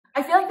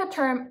I feel like the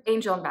term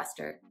angel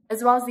investor,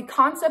 as well as the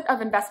concept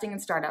of investing in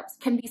startups,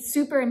 can be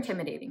super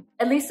intimidating.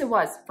 At least it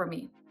was for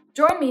me.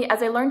 Join me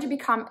as I learn to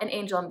become an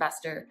angel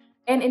investor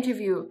and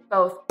interview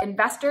both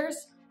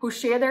investors who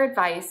share their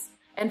advice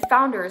and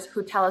founders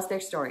who tell us their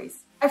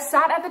stories. I've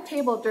sat at the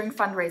table during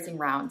fundraising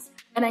rounds,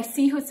 and I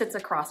see who sits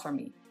across from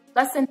me.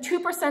 Less than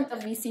 2% of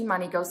VC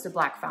money goes to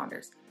Black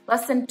founders.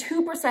 Less than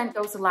 2%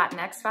 goes to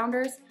Latinx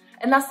founders,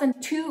 and less than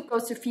 2%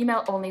 goes to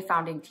female-only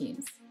founding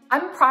teams.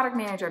 I'm a product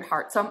manager at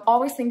heart, so I'm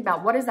always thinking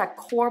about what is that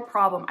core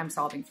problem I'm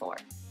solving for?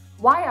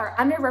 Why are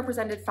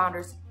underrepresented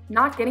founders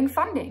not getting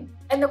funding?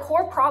 And the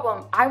core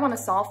problem I want to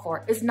solve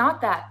for is not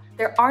that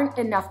there aren't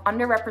enough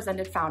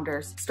underrepresented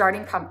founders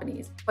starting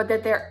companies, but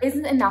that there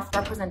isn't enough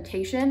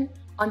representation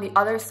on the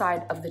other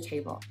side of the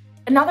table.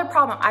 Another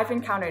problem I've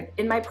encountered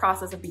in my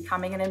process of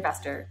becoming an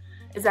investor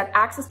is that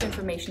access to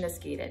information is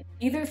gated,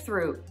 either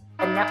through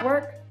a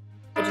network,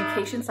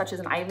 education such as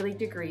an Ivy League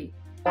degree,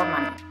 or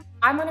money.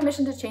 I'm on a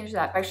mission to change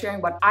that by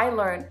sharing what I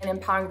learned and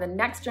empowering the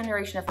next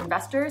generation of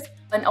investors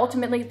and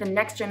ultimately the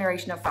next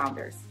generation of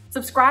founders.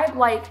 Subscribe,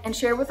 like, and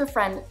share with a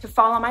friend to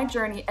follow my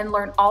journey and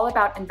learn all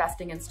about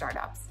investing in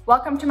startups.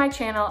 Welcome to my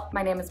channel.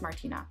 My name is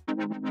Martina.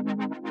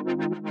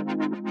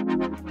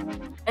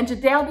 And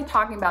today I'll be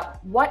talking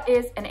about what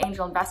is an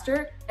angel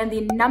investor and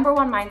the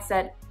 #1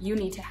 mindset you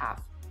need to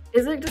have.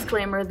 Is a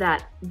disclaimer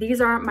that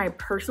these are my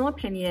personal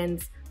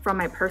opinions from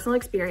my personal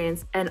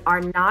experience and are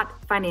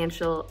not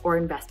financial or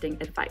investing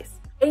advice.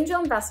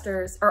 Angel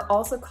investors are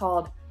also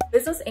called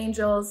business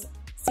angels,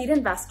 seed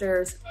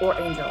investors, or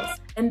angels,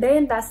 and they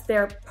invest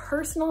their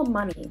personal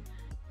money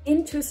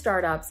into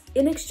startups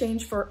in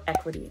exchange for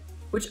equity,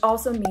 which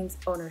also means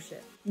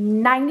ownership.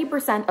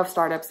 90% of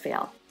startups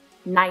fail.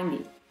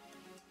 90.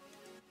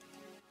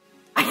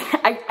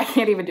 I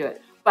can't even do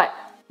it, but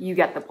you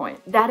get the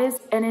point. That is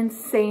an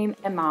insane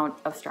amount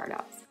of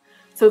startups.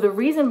 So the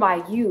reason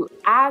why you,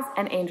 as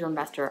an angel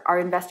investor, are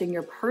investing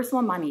your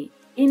personal money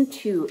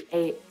into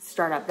a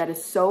startup that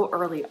is so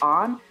early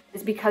on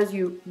is because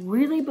you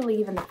really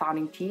believe in the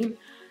founding team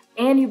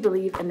and you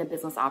believe in the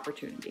business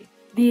opportunity.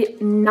 The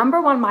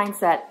 #1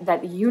 mindset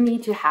that you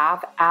need to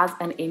have as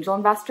an angel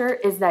investor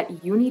is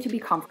that you need to be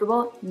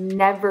comfortable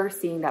never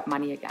seeing that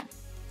money again.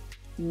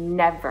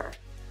 Never.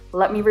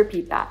 Let me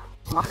repeat that.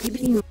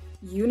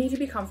 You need to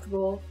be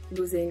comfortable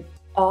losing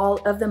all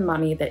of the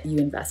money that you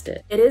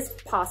invested. It is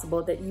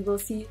possible that you will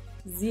see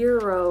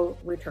 0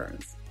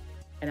 returns.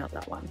 I know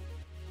that one.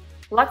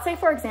 Let's say,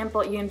 for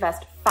example, you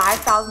invest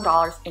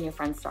 $5,000 in your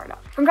friend's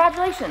startup.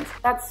 Congratulations,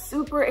 that's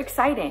super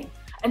exciting.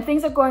 And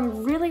things are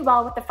going really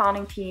well with the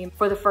founding team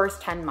for the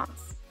first 10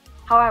 months.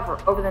 However,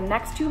 over the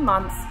next 2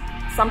 months,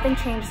 something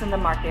changes in the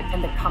market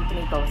and the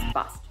company goes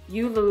bust.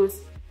 You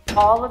lose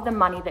all of the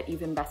money that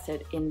you've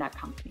invested in that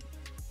company.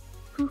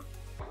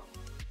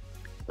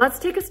 Let's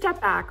take a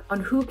step back on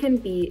who can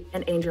be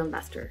an angel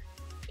investor.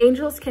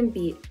 Angels can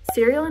be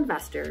serial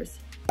investors,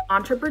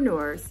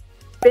 entrepreneurs,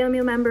 family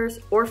members,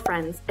 or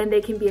friends, and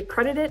they can be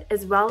accredited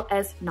as well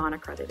as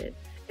non-accredited.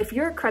 If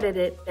you're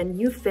accredited, then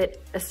you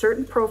fit a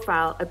certain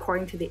profile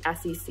according to the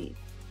SEC.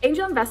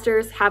 Angel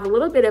investors have a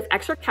little bit of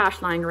extra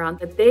cash lying around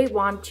that they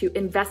want to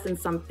invest in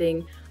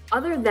something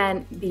other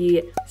than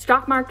the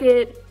stock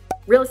market,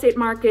 real estate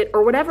market,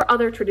 or whatever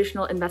other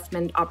traditional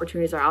investment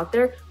opportunities are out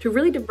there to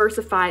really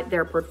diversify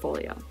their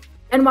portfolio.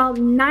 And while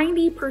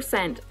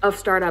 90% of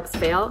startups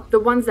fail, the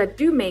ones that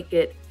do make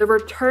it, the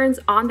returns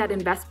on that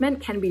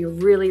investment can be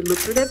really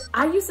lucrative.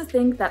 I used to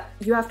think that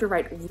you have to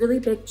write really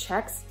big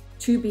checks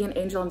to be an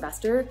angel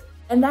investor,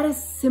 and that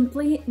is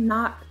simply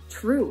not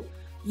true.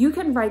 You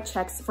can write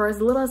checks for as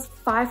little as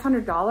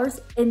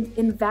 $500 and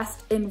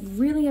invest in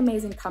really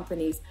amazing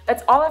companies.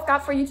 That's all I've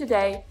got for you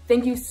today.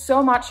 Thank you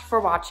so much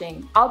for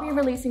watching. I'll be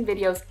releasing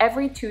videos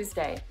every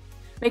Tuesday.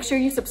 Make sure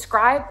you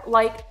subscribe,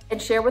 like,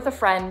 and share with a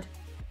friend.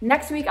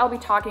 Next week, I'll be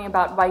talking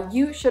about why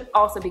you should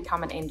also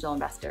become an angel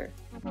investor.